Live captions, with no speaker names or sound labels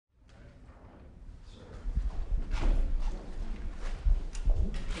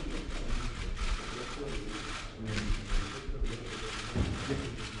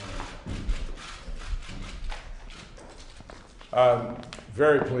I'm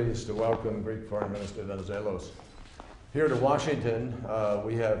very pleased to welcome Greek Foreign Minister Venizelos here to Washington.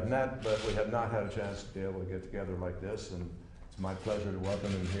 We have met, but we have not had a chance to be able to get together like this, and it's my pleasure to welcome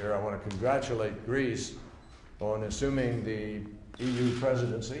him here. I want to congratulate Greece on assuming the EU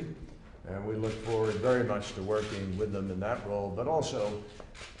presidency, and we look forward very much to working with them in that role, but also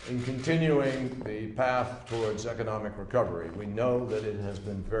in continuing the path towards economic recovery. We know that it has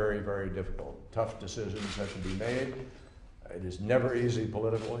been very, very difficult. Tough decisions have to be made. It is never easy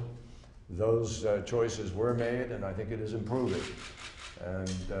politically. Those choices were made, and I think it is improving. And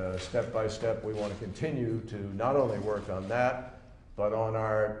step by step, we want to continue to not only work on that, but on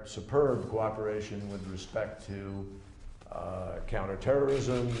our superb cooperation with respect to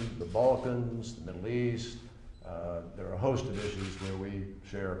counterterrorism, the Balkans, the Middle East. There are a host of issues where we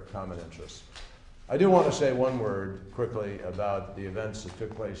share common interests. I do want to say one word quickly about the events that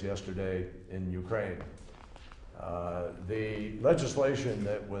took place yesterday in Ukraine. The legislation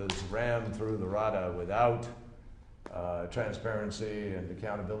that was rammed through the Rada without transparency and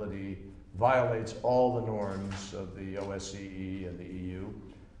accountability violates all the norms of the OSCE and the EU.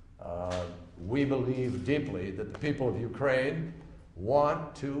 We believe deeply that the people of Ukraine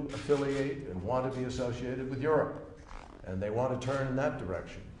want to affiliate and want to be associated with Europe, and they want to turn in that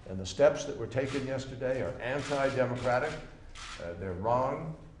direction. And the steps that were taken yesterday are anti-democratic. They're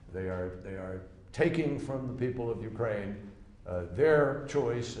wrong. They are taking from the people of Ukraine their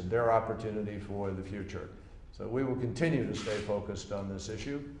choice and their opportunity for the future. So we will continue to stay focused on this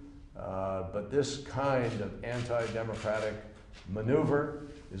issue, but this kind of anti-democratic maneuver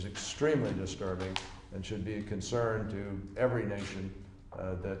is extremely disturbing and should be a concern to every nation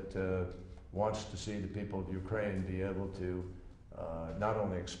that wants to see the people of Ukraine be able to not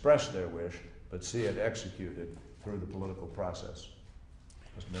only express their wish, but see it executed through the political process.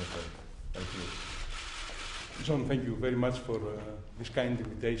 Mr. Minister, thank you. John, thank you very much for this kind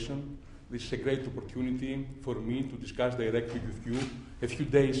invitation. This is a great opportunity for me to discuss directly with you a few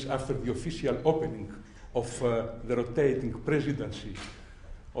days after the official opening of the rotating presidency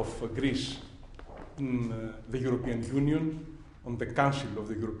of Greece in the European Union, on the Council of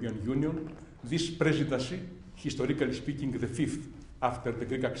the European Union. This presidency, historically speaking, the fifth after the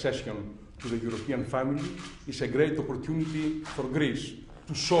Greek accession to the European family, is a great opportunity for Greece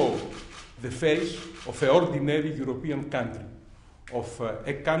to show the face of an ordinary European country, of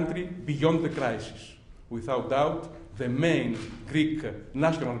a country beyond the crisis. Without doubt, the main Greek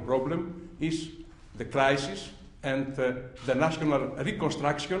national problem is the crisis and the national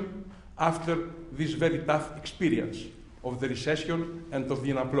reconstruction after this very tough experience of the recession and of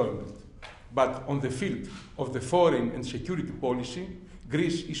the unemployment. But on the field of the foreign and security policy,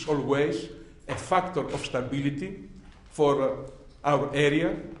 Greece is always a factor of stability for our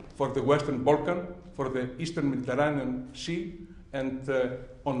area, for the Western Balkan, for the Eastern Mediterranean Sea, and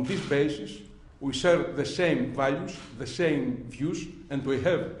on this basis, we share the same values, the same views, and we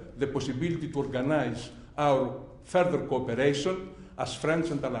have the possibility to organize our further cooperation as friends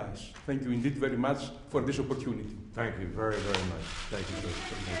and allies. Thank you indeed very much for this opportunity. Thank you very, very much. Thank you.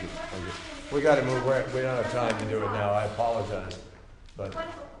 Thank you. Thank you. We got to move. We don't have time to do it now. I apologize, but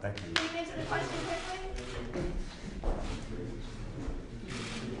thank you. Can you answer the question quickly?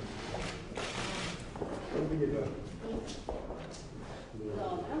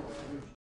 No.